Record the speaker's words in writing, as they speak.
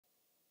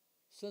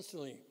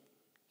Sicily.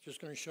 Just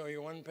going to show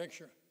you one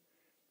picture.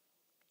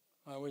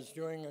 I was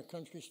doing a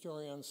country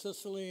story on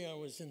Sicily. I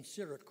was in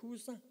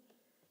Syracuse,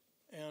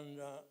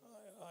 and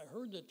I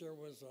heard that there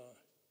was a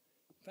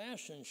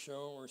fashion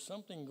show or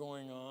something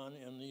going on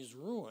in these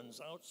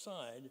ruins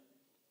outside.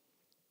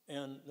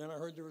 And then I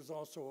heard there was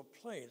also a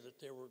play that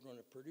they were going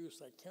to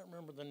produce. I can't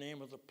remember the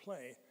name of the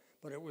play,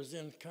 but it was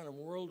in kind of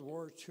World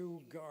War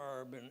II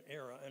garb and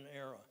era.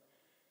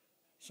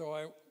 So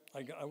I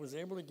was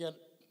able to get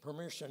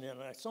permission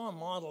in. I saw a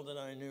model that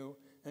I knew,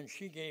 and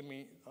she gave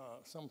me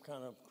some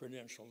kind of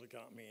credential that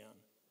got me in.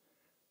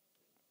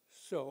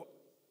 So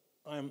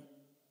I'm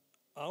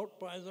out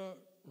by the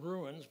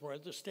ruins, we're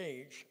at the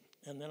stage,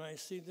 and then I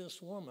see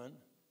this woman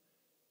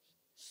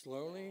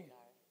slowly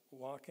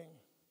walking.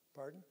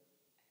 Pardon?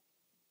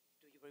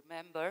 Do you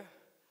remember?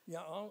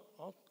 Yeah, I'll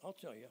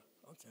tell you.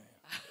 I'll tell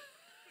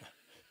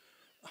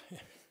you.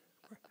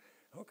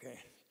 Okay.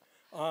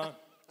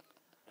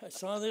 I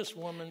saw this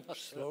woman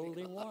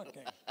slowly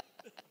walking.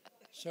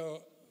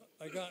 So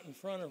I got in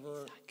front of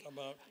her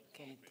about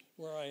from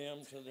where I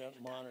am to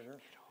that monitor,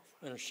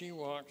 and she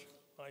walked,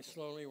 I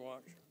slowly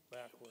walked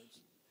backwards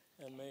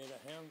and made a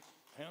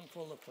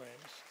handful of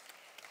frames.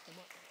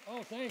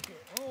 Oh, thank you.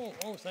 Oh,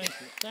 thank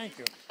you. Thank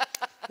you.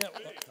 Yeah,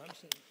 I'm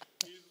saying.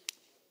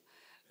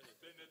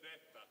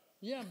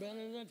 Yeah,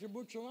 Benedetta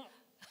Buccellato.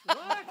 What?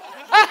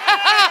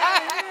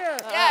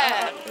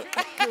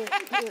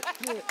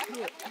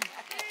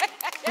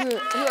 Yeah. A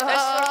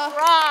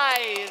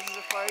surprise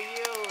for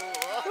you.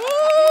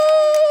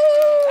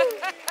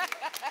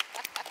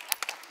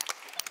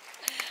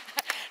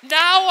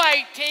 Now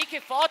I take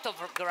a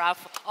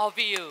photograph of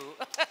you.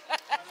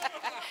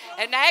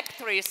 An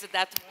actress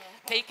that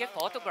take a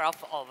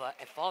photograph of a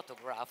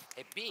photograph,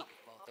 a big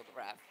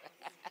photograph.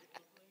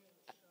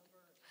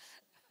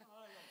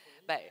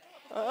 But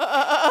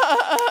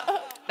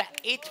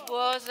it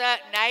was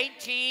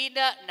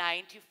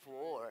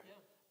 1994,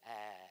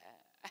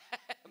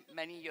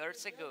 many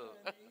years ago.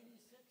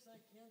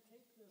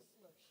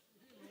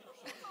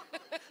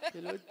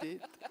 Hello,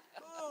 did.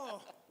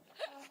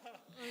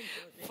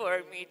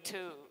 For me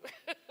too.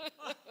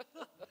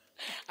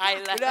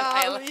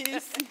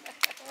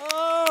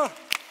 Oh,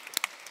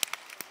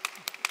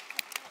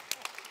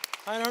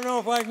 I don't know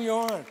if I can go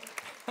on.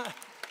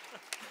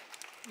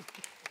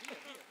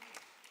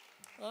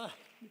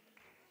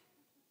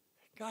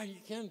 God,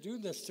 you can't do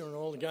this to an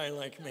old guy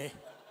like me.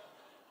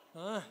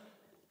 Huh?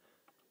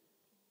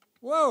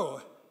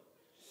 Whoa.